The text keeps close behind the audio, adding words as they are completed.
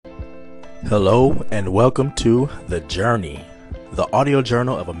Hello and welcome to The Journey, the audio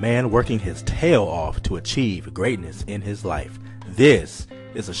journal of a man working his tail off to achieve greatness in his life. This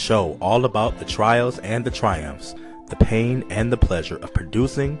is a show all about the trials and the triumphs, the pain and the pleasure of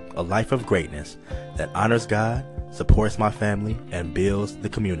producing a life of greatness that honors God, supports my family, and builds the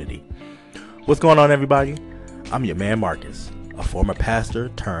community. What's going on, everybody? I'm your man Marcus, a former pastor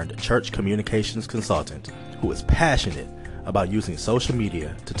turned church communications consultant who is passionate about using social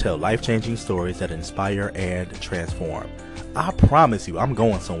media to tell life-changing stories that inspire and transform. I promise you, I'm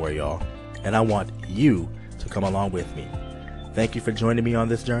going somewhere, y'all, and I want you to come along with me. Thank you for joining me on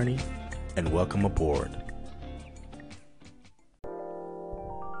this journey, and welcome aboard.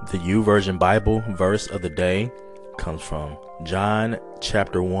 The YouVersion Bible verse of the day comes from John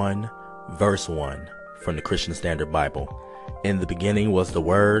chapter 1, verse 1 from the Christian Standard Bible. In the beginning was the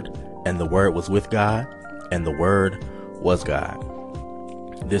Word, and the Word was with God, and the Word was God.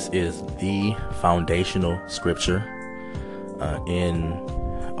 This is the foundational scripture in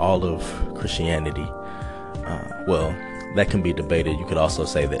all of Christianity. Well, that can be debated. You could also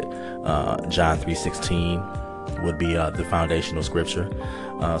say that John 3:16 would be the foundational scripture.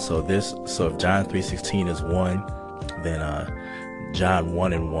 So if John 3:16 is 1, then John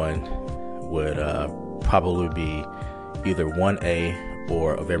 1 and 1 would probably be either 1A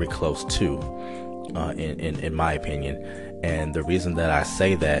or a very close to. In my opinion. And the reason that I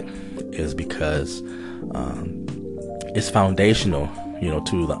say that is because it's foundational,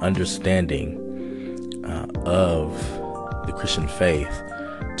 to the understanding of the Christian faith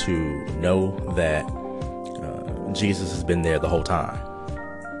to know that Jesus has been there the whole time.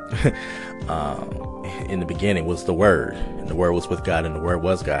 In the beginning was the Word, and the Word was with God, and the Word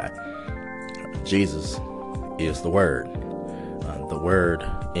was God. Jesus is the Word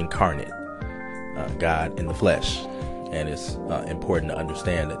incarnate. God in the flesh. And it's important to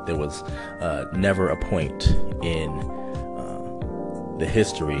understand that there was never a point in the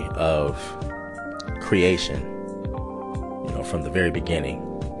history of creation, from the very beginning,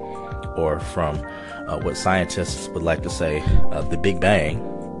 or from what scientists would like to say, the Big Bang,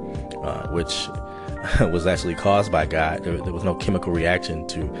 which was actually caused by God. There was no chemical reaction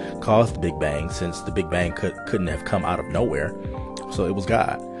to cause the Big Bang, since the Big Bang couldn't have come out of nowhere. So it was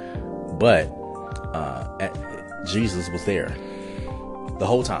God. But Jesus was there the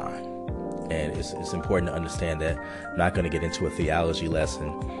whole time, and it's important to understand that. I'm not going to get into a theology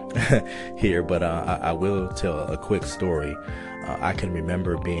lesson here, but I will tell a quick story. I can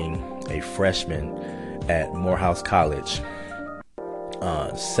remember being a freshman at Morehouse College,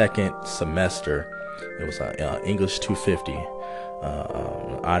 second semester. It was English 250,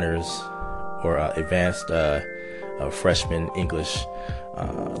 honors or advanced freshman English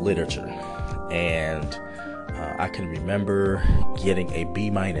literature. And I can remember getting a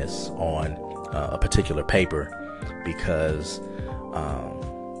B- on a particular paper because,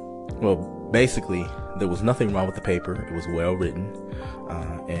 basically there was nothing wrong with the paper. It was well written,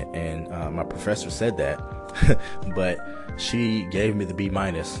 and my professor said that, but she gave me the B-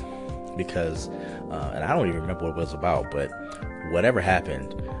 because, and I don't even remember what it was about, but whatever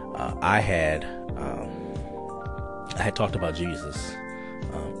happened, I had talked about Jesus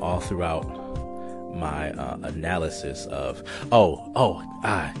all throughout my analysis of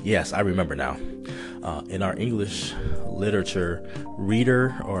yes, I remember now. In our English literature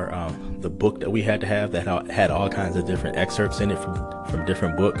reader, or the book that we had to have that had all kinds of different excerpts in it from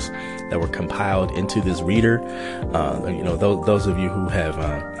different books that were compiled into this reader. Those of you who have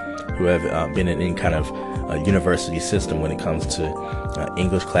been in any kind of university system when it comes to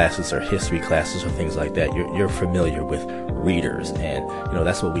English classes or history classes or things like that, you're familiar with readers, and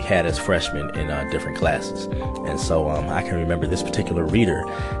that's what we had as freshmen in different classes. And so I can remember this particular reader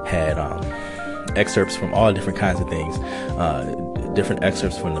had excerpts from all different kinds of things, different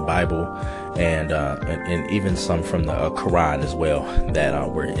excerpts from the Bible, and even some from the Quran as well,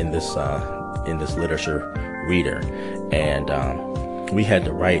 that were in this literature reader. And we had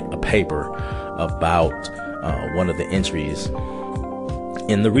to write a paper about one of the entries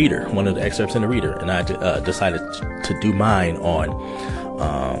in the reader, one of the excerpts in the reader, and I decided to do mine on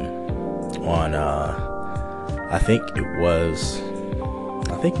I think it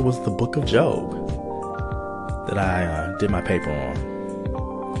was the Book of Job that I did my paper on.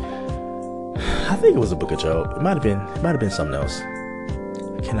 I think it was the Book of Job. It might have been something else.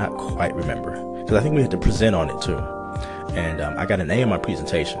 I cannot quite remember, because I think we had to present on it too. And I got an A on my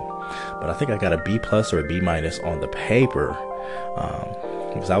presentation, but I think I got a B+ or a B- on the paper,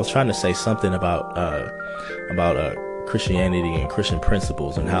 because I was trying to say something about Christianity and Christian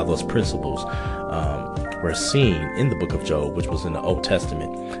principles, and how those principles were seen in the book of Job, which was in the Old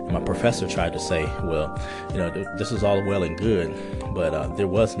Testament. And my professor tried to say, well, this is all well and good, but there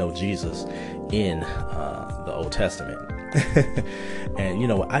was no Jesus in the Old Testament.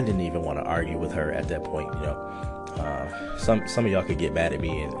 And I didn't even want to argue with her at that point. Some of y'all could get mad at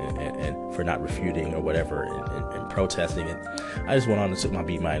me and for not refuting or whatever and protesting, and I just went on and took my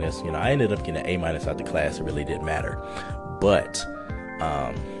B-. I ended up getting an A- out the class. It really didn't matter, but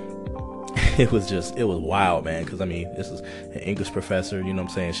it was wild, man, because this is an English professor,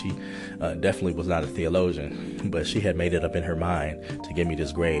 she definitely was not a theologian, but she had made it up in her mind to give me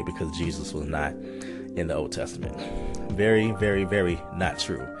this grade because Jesus was not in the Old Testament. Very, very, very not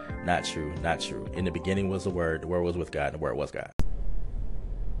true. Not true. In the beginning was the Word was with God, and the Word was God.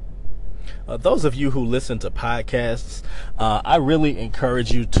 Those of you who listen to podcasts, I really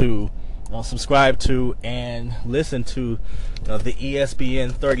encourage you to subscribe to and listen to the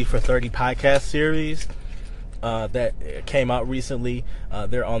ESPN 30 for 30 podcast series that came out recently.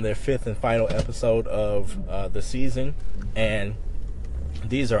 They're on their 5th and final episode of the season, and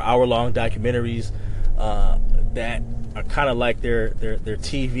these are hour-long documentaries that are kind of like their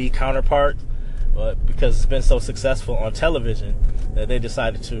TV counterpart, but because it's been so successful on television that they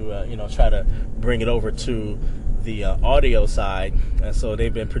decided to try to bring it over to the audio side, and so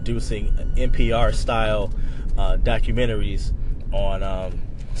they've been producing NPR style documentaries on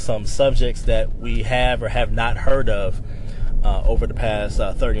some subjects that we have or have not heard of over the past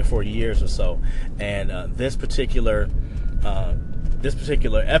 30 and 40 years or so. And this particular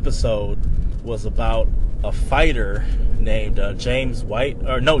episode was about a fighter named James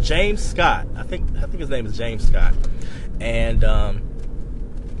Scott. I think his name is James Scott. And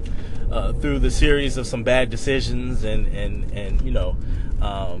through the series of some bad decisions and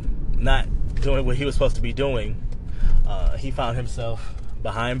not doing what he was supposed to be doing, he found himself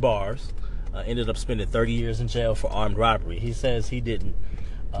behind bars. Ended up spending 30 years in jail for armed robbery. He says he didn't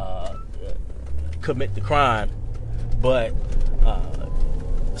commit the crime, but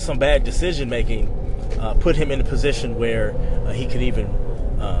some bad decision making put him in a position where he could even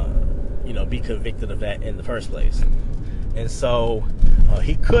be convicted of that in the first place. And so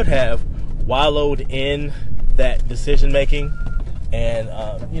he could have wallowed in that decision making and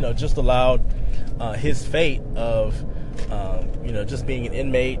just allowed his fate of just being an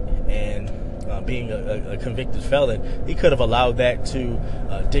inmate and being a convicted felon. He could have allowed that to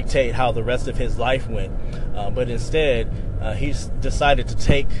dictate how the rest of his life went, but instead he's decided to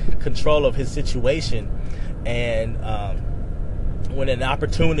take control of his situation, and when an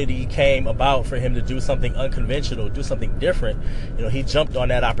opportunity came about for him to do something unconventional, do something different, he jumped on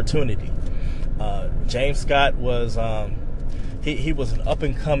that opportunity. James Scott was he was an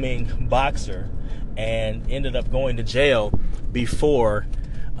up-and-coming boxer and ended up going to jail before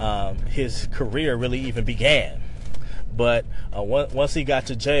his career really even began. But once he got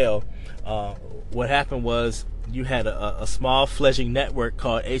to jail, what happened was you had a small fledgling network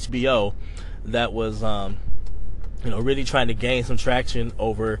called HBO that was really trying to gain some traction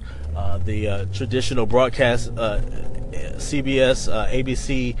over the traditional broadcast, CBS,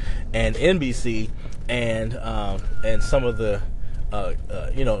 ABC, and NBC, and some of the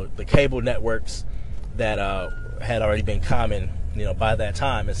the cable networks that had already been common by that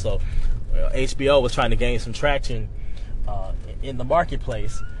time. And so HBO was trying to gain some traction in the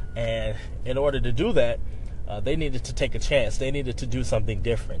marketplace, and in order to do that, they needed to take a chance. They needed to do something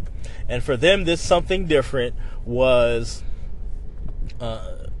different. And for them, this something different was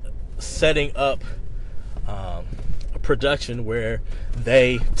setting up a production where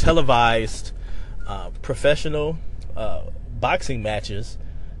they televised professional boxing matches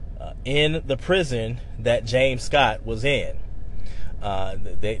in the prison that James Scott was in.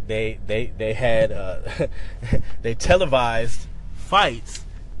 They had they televised fights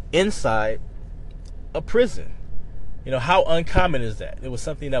inside a prison. How uncommon is that? It was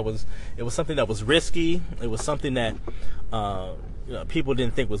something that was risky. It was something that people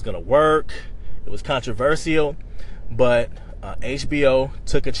didn't think was going to work. It was controversial, but HBO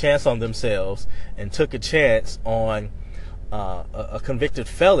took a chance on themselves and took a chance on a convicted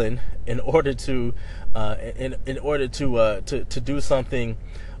felon in order to do something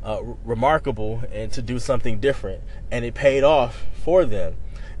remarkable and to do something different. And it paid off for them,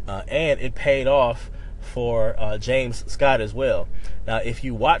 and it paid off for James Scott as well. Now, if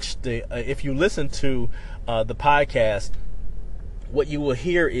you listen to the podcast, what you will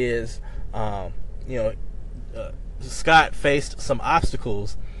hear is, Scott faced some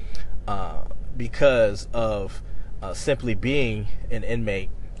obstacles because of simply being an inmate,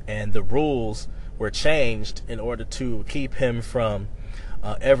 and the rules were changed in order to keep him from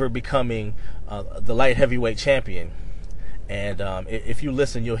ever becoming the light heavyweight champion. And if you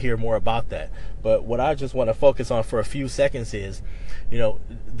listen, you'll hear more about that. But what I just want to focus on for a few seconds is,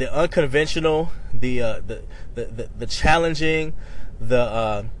 the unconventional, the challenging,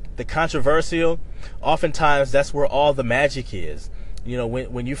 the controversial. Oftentimes, that's where all the magic is.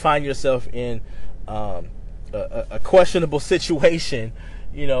 When you find yourself in a questionable situation,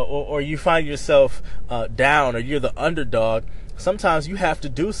 or you find yourself down, or you're the underdog. Sometimes you have to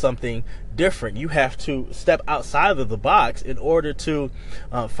do something different. You have to step outside of the box in order to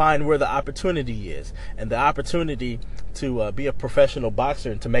find where the opportunity is. And the opportunity to be a professional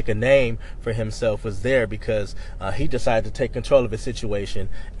boxer and to make a name for himself was there because he decided to take control of his situation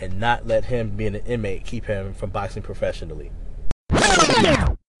and not let him being an inmate keep him from boxing professionally.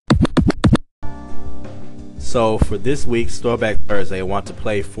 So for this week's Throwback Thursday, I want to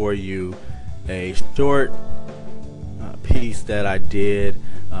play for you a short piece that I did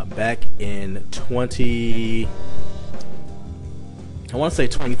back in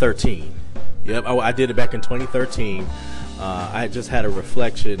 2013. Yep, I did it back in 2013. I just had a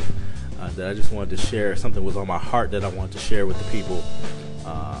reflection that I just wanted to share. Something was on my heart that I wanted to share with the people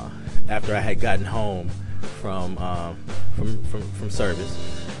after I had gotten home from service.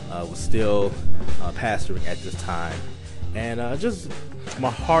 Was still pastoring at this time, and my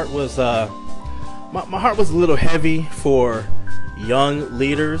heart was my heart was a little heavy for young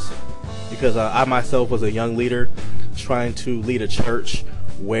leaders because I myself was a young leader trying to lead a church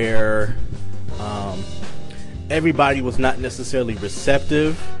where everybody was not necessarily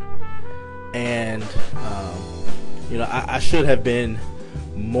receptive, and I should have been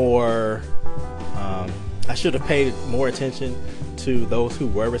more. I should have paid more attention to those who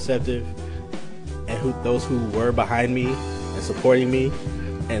were receptive and those who were behind me and supporting me,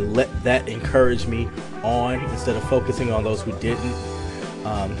 and let that encourage me on instead of focusing on those who didn't.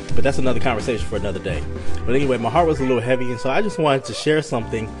 But that's another conversation for another day. But anyway, my heart was a little heavy, and so I just wanted to share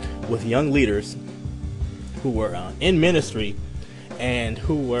something with young leaders who were in ministry and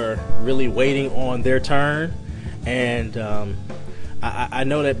who were really waiting on their turn. And I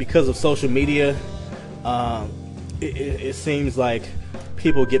know that because of social media, it seems like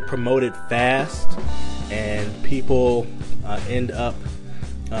people get promoted fast, and people end up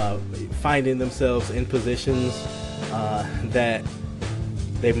finding themselves in positions that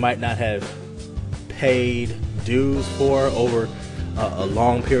they might not have paid dues for over a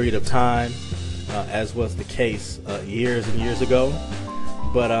long period of time, as was the case years and years ago.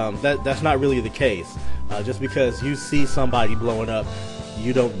 But that's not really the case. Just because you see somebody blowing up,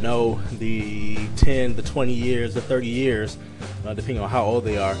 you don't know the 10, the 20 years, the 30 years, depending on how old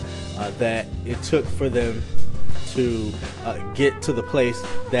they are, that it took for them to get to the place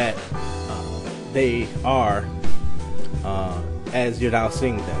that they are as you're now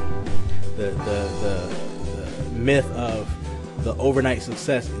seeing them. The myth of the overnight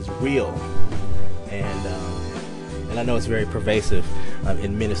success is real, and I know it's very pervasive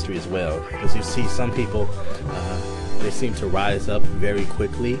in ministry as well, because you see some people, they seem to rise up very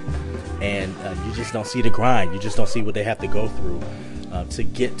quickly, and you just don't see the grind. You just don't see what they have to go through to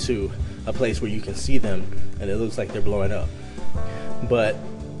get to a place where you can see them and it looks like they're blowing up. But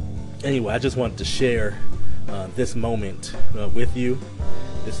anyway, I just wanted to share this moment with you.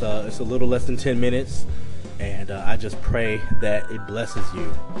 It's a little less than 10 minutes, and I just pray that it blesses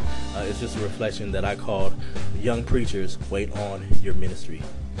you. It's just a reflection that I called Young Preachers, Wait on Your Ministry.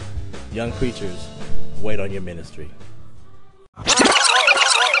 Young Preachers, Wait on Your Ministry.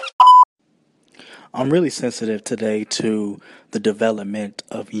 I'm really sensitive today to the development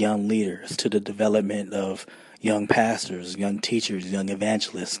of young leaders, to the development of young pastors, young teachers, young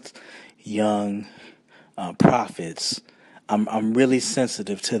evangelists, young prophets. I'm really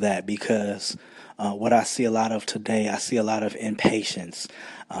sensitive to that because what I see a lot of today, I see a lot of impatience.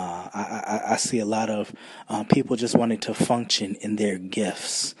 I see a lot of people just wanting to function in their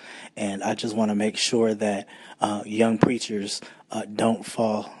gifts. And I just want to make sure that young preachers don't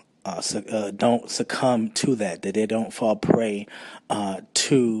succumb to that they don't fall prey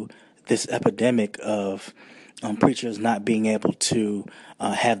to this epidemic of preachers not being able to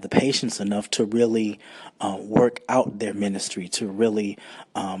have the patience enough to really work out their ministry, to really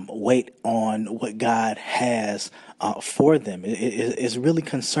wait on what God has for them. It's really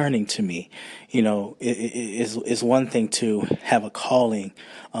concerning to me. It's one thing to have a calling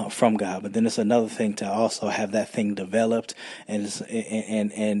from God, but then it's another thing to also have that thing developed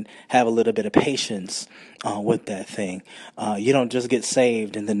and have a little bit of patience with that thing. You don't just get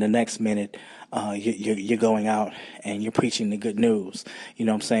saved and then the next minute you're going out and you're preaching the good news. You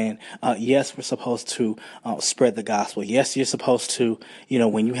know what I'm saying? Yes, we're supposed to spread the gospel. Yes, you're supposed to,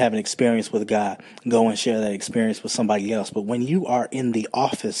 when you have an experience with God, go and share that experience with somebody else. But when you are in the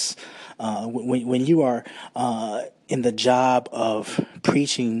office, when you are in the job of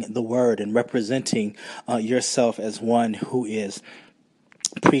preaching the word and representing yourself as one who is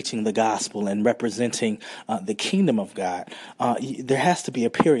preaching the gospel and representing the kingdom of God, there has to be a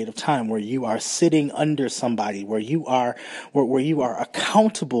period of time where you are sitting under somebody, where you are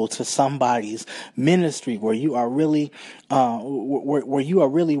accountable to somebody's ministry, where you are really where you are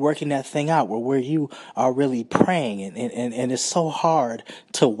really working that thing out, where you are really praying, and it's so hard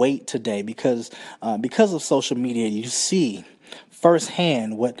to wait today because of social media. You see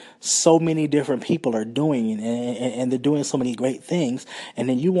firsthand what so many different people are doing, and they're doing so many great things, and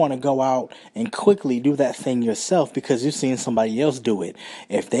then you want to go out and quickly do that thing yourself because you've seen somebody else do it.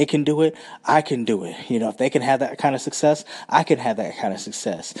 If they can do it, I can do it. If they can have that kind of success, I can have that kind of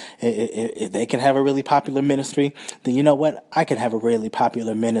success. If they can have a really popular ministry, then you know what? I can have a really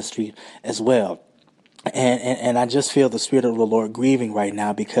popular ministry as well. And I just feel the Spirit of the Lord grieving right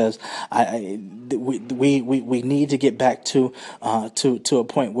now because we need to get back to a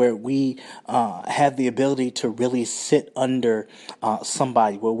point where we have the ability to really sit under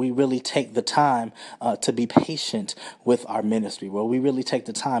somebody, where we really take the time to be patient with our ministry, where we really take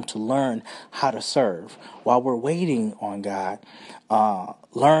the time to learn how to serve while we're waiting on God.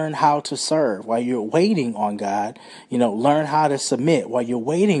 Learn how to serve while you're waiting on God. Learn how to submit while you're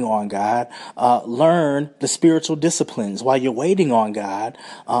waiting on God. Learn the spiritual disciplines while you're waiting on God.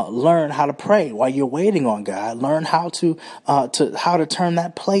 Learn how to pray while you're waiting on God. Learn how to turn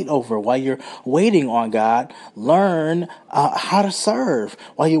that plate over while you're waiting on God. Learn how to serve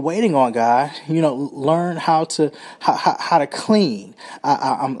while you're waiting on God. Learn how to clean.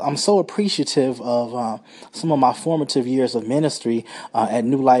 I'm so appreciative of some of my formative years of ministry at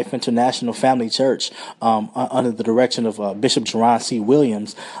New Life International Family Church under the direction of Bishop Jerron C.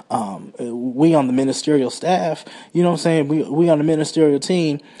 Williams. We on the ministerial staff, we on the ministerial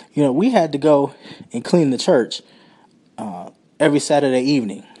team, we had to go and clean the church every Saturday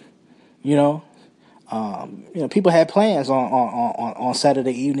evening. People had plans on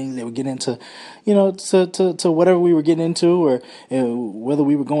Saturday evenings. They would get into, to whatever we were getting into, or whether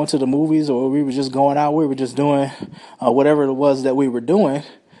we were going to the movies or we were just going out. We were just doing whatever it was that we were doing,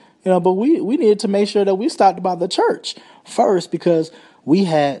 But we needed to make sure that we stopped about the church first because we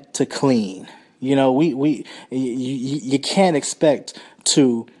had to clean. You can't expect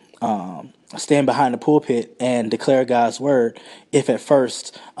to stand behind the pulpit and declare God's word if at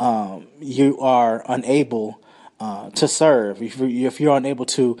first you are unable to serve, if you're unable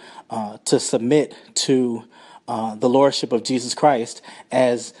to submit to the lordship of Jesus Christ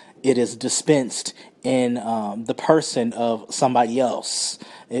as it is dispensed in the person of somebody else.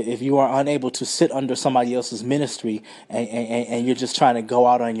 If you are unable to sit under somebody else's ministry and you're just trying to go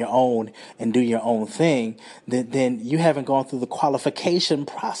out on your own and do your own thing, then you haven't gone through the qualification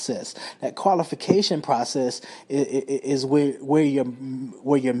process. That qualification process is where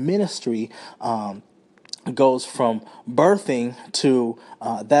your ministry goes from birthing to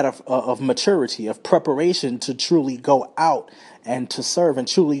that of maturity, of preparation to truly go out and to serve and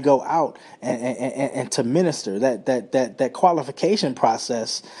truly go out and to minister. That qualification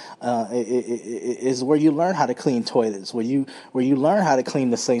process is where you learn how to clean toilets, where you learn how to clean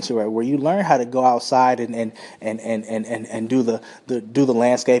the sanctuary, where you learn how to go outside and do the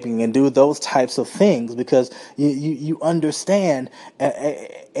landscaping and do those types of things, because you understand,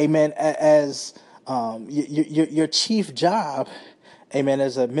 amen, as your chief job, amen,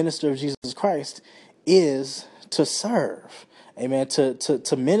 as a minister of Jesus Christ is to serve. Amen.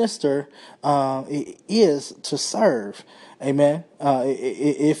 To minister is to serve. Amen.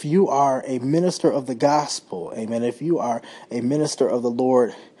 If you are a minister of the gospel, amen, if you are a minister of the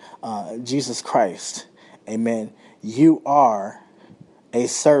Lord Jesus Christ, amen, you are a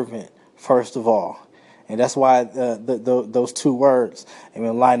servant first of all. And that's why those two words,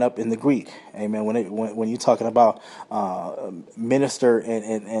 amen, line up in the Greek, amen. When you're talking about minister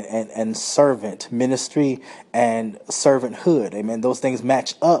and servant, ministry and servanthood, amen, those things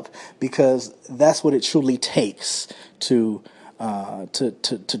match up because that's what it truly takes to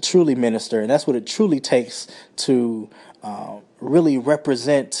truly minister, and that's what it truly takes to really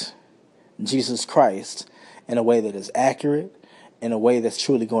represent Jesus Christ in a way that is accurate, in a way that's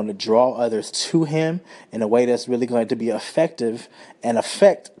truly going to draw others to him, in a way that's really going to be effective and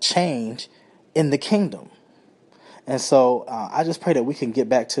affect change in the kingdom. And so I just pray that we can get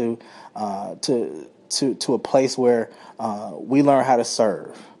back to a place where we learn how to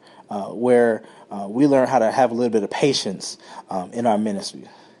serve. where we learn how to have a little bit of patience in our ministry,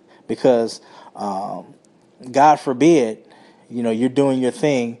 because God forbid, you're doing your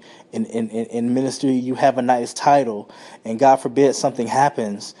thing in ministry, you have a nice title, and God forbid something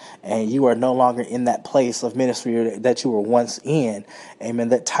happens and you are no longer in that place of ministry that you were once in. Amen.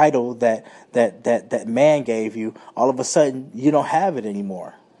 That title that man gave you, all of a sudden you don't have it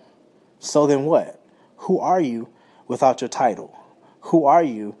anymore. So then what? Who are you without your title? Who are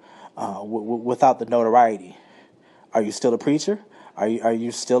you without the notoriety? Are you still a preacher? Are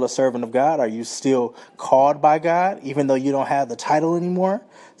you still a servant of God? Are you still called by God, even though you don't have the title anymore?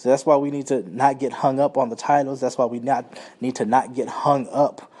 So that's why we need to not get hung up on the titles. That's why we need to not get hung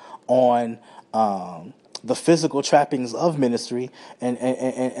up on the physical trappings of ministry,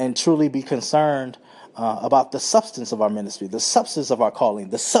 and truly be concerned about the substance of our ministry, the substance of our calling,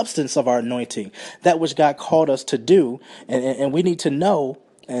 the substance of our anointing, that which God called us to do. And we need to know,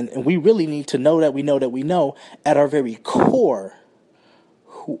 and we really need to know that we know at our very core,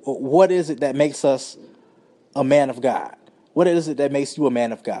 what is it that makes us a man of God? What is it that makes you a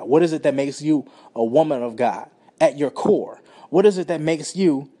man of God? What is it that makes you a woman of God at your core? What is it that makes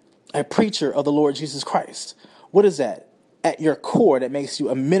you a preacher of the Lord Jesus Christ? What is that at your core that makes you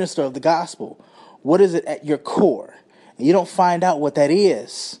a minister of the gospel? What is it at your core? And you don't find out what that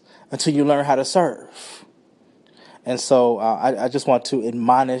is until you learn how to serve. And so I just want to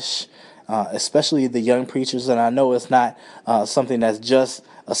admonish, especially the young preachers, and I know it's not something that's just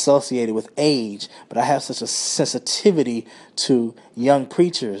associated with age, but I have such a sensitivity to young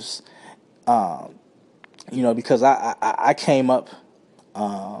preachers, because I came up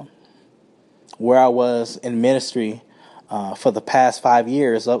where I was in ministry for the past 5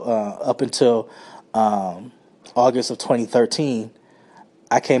 years, up until August of 2013.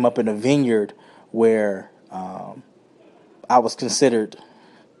 I came up in a vineyard where I was considered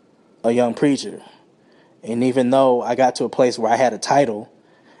a young preacher. And even though I got to a place where I had a title,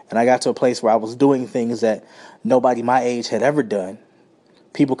 and I got to a place where I was doing things that nobody my age had ever done,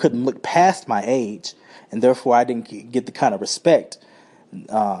 people couldn't look past my age, and therefore I didn't get the kind of respect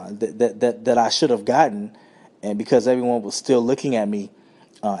that I should have gotten, and because everyone was still looking at me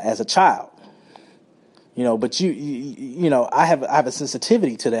as a child. But I have a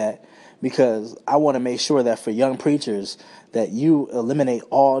sensitivity to that, because I want to make sure that for young preachers that you eliminate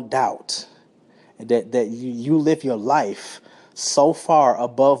all doubt, that you live your life so far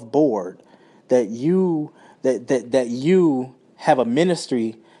above board that you have a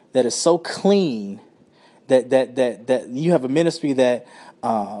ministry that is so clean, that you have a ministry that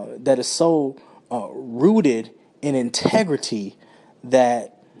is so rooted in integrity,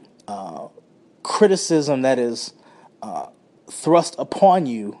 that criticism that is thrust upon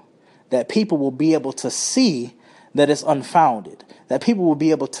you, that people will be able to see that it's unfounded, that people will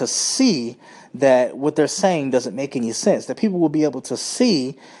be able to see that what they're saying doesn't make any sense, that people will be able to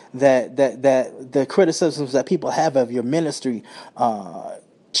see that the criticisms that people have of your ministry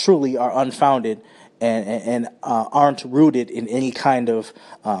truly are unfounded and aren't rooted in any kind of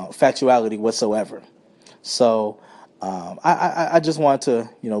factuality whatsoever. So I just want to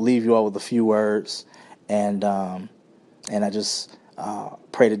leave you all with a few words, and I just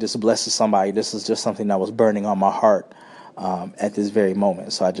pray that this blesses somebody. This is just something that was burning on my heart at this very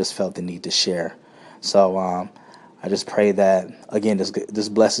moment, so I just felt the need to share. So I just pray that, again, this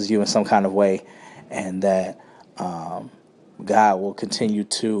blesses you in some kind of way, and that God will continue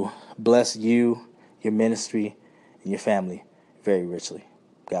to bless you, your ministry, and your family very richly.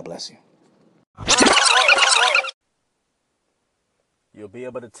 God bless you. You'll be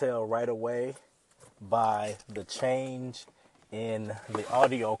able to tell right away by the change in the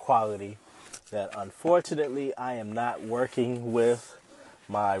audio quality that, unfortunately, I am not working with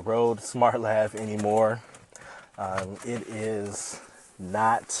my Rode SmartLav anymore. It is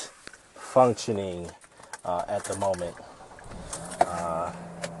not functioning at the moment.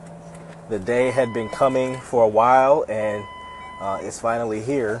 The day had been coming for a while, and it's finally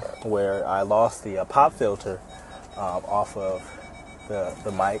here, where I lost the pop filter off of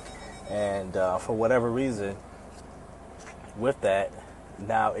the mic, and for whatever reason, with that,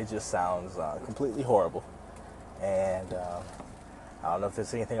 now it just sounds completely horrible. And I don't know if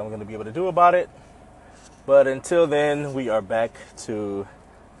there's anything I'm going to be able to do about it, but until then, we are back to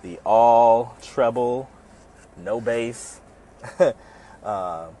the all treble, no bass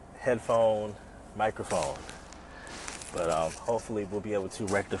headphone microphone. But hopefully we'll be able to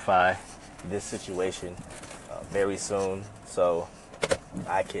rectify this situation very soon, so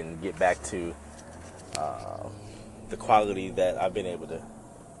I can get back to the quality that I've been able to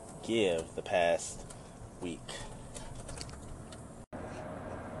give the past week.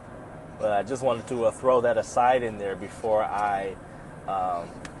 But I just wanted to throw that aside in there before I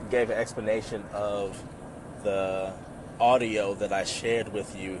gave an explanation of the audio that I shared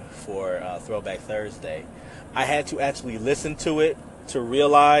with you for Throwback Thursday. I had to actually listen to it to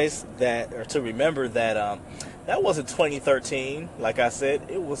realize that, or to remember that that wasn't 2013. Like I said,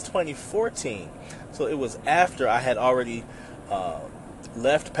 it was 2014. So it was after I had already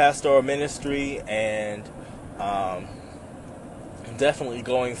left pastoral ministry and definitely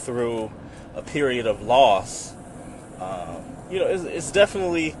going through a period of loss. It's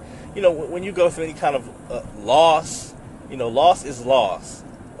definitely, when you go through any kind of loss, loss is loss.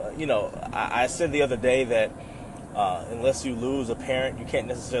 I said the other day that unless you lose a parent, you can't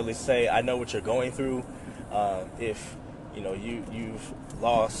necessarily say, I know what you're going through. If, you've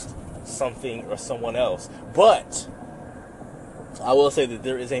lost something or someone else. But I will say that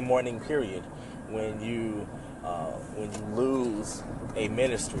there is a mourning period when you lose a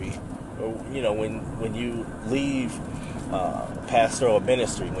ministry, or when you leave pastoral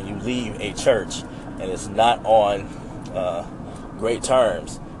ministry, when you leave a church and it's not on great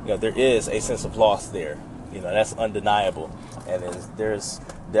terms. There is a sense of loss there. That's undeniable, and there's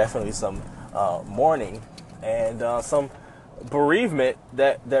definitely some mourning and some bereavement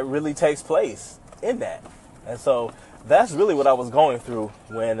that really takes place in that. And so that's really what I was going through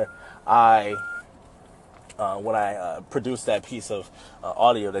when I produced that piece of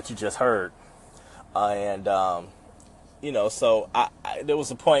audio that you just heard. So there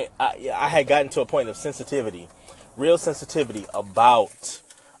was a point, I had gotten to a point of sensitivity, real sensitivity about,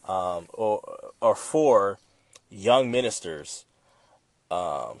 or for young ministers,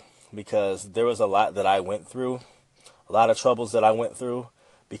 because there was a lot that I went through, a lot of troubles that I went through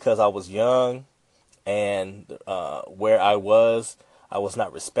because I was young, and where I was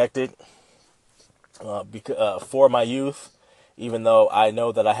not respected for my youth, even though I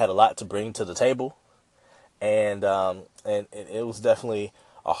know that I had a lot to bring to the table. And it was definitely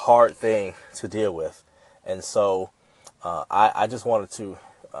a hard thing to deal with. And so I just wanted to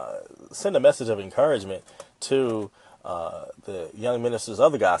send a message of encouragement to the young ministers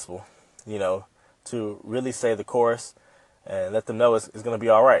of the gospel, to really say the course and let them know it's going to be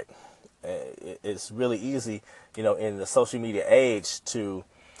all right. It's really easy, in the social media age to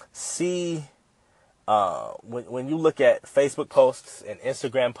see when you look at Facebook posts and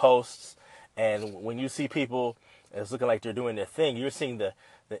Instagram posts, and when you see people it's looking like they're doing their thing, you're seeing the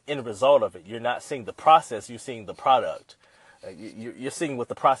end result of it. You're not seeing the process, you're seeing the product. You're seeing what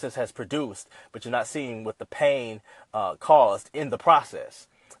the process has produced, but you're not seeing what the pain caused in the process.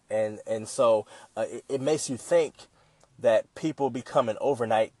 And so it makes you think that people become an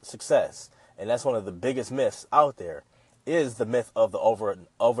overnight success. And that's one of the biggest myths out there, is the myth of the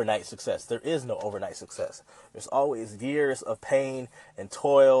overnight success. There is no overnight success. There's always years of pain and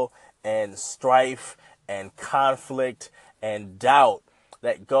toil and strife and conflict and doubt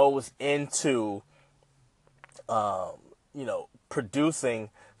that goes into producing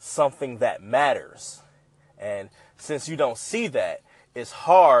something that matters. And since you don't see that, it's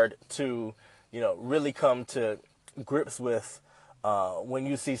hard to really come to grips with when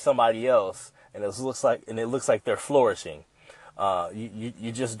you see somebody else and it looks like they're flourishing.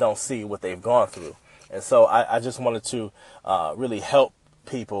 You just don't see what they've gone through. And so I just wanted to really help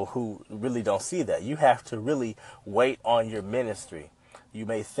people who really don't see that. You have to really wait on your ministry. You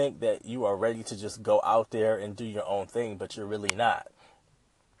may think that you are ready to just go out there and do your own thing, but you're really not.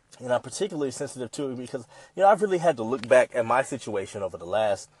 And I'm particularly sensitive to it because, I've really had to look back at my situation over the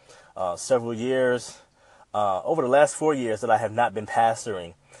last several years, over the last 4 years that I have not been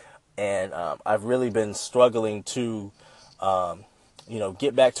pastoring. And I've really been struggling to,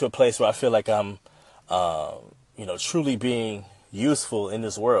 get back to a place where I feel like I'm, truly being useful in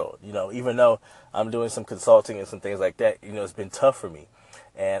this world. Even though I'm doing some consulting and some things like that, it's been tough for me.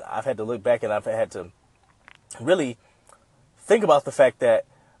 And I've had to look back and I've had to really think about the fact that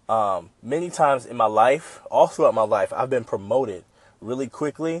many times in my life, all throughout my life, I've been promoted really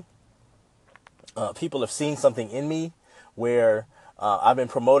quickly. People have seen something in me where I've been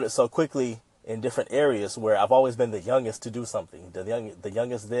promoted so quickly in different areas where I've always been the youngest to do something. The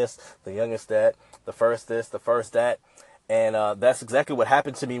youngest this, the youngest that, the first this, the first that. And that's exactly what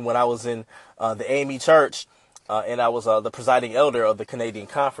happened to me when I was in the AME church. And I was the presiding elder of the Canadian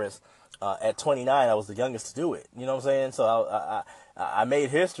Conference. At 29, I was the youngest to do it. You know what I'm saying? So I made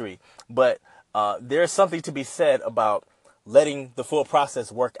history. But there's something to be said about letting the full process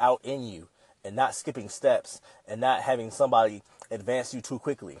work out in you and not skipping steps and not having somebody advance you too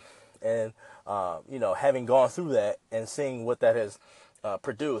quickly. And, having gone through that and seeing what that has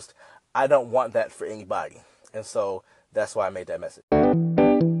produced, I don't want that for anybody. And so that's why I made that message.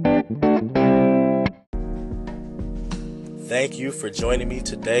 Thank you for joining me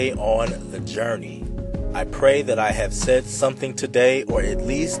today on the journey. I pray that I have said something today, or at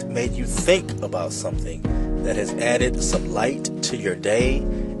least made you think about something that has added some light to your day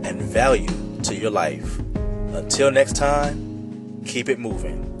and value to your life. Until next time, keep it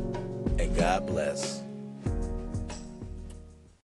moving, and God bless.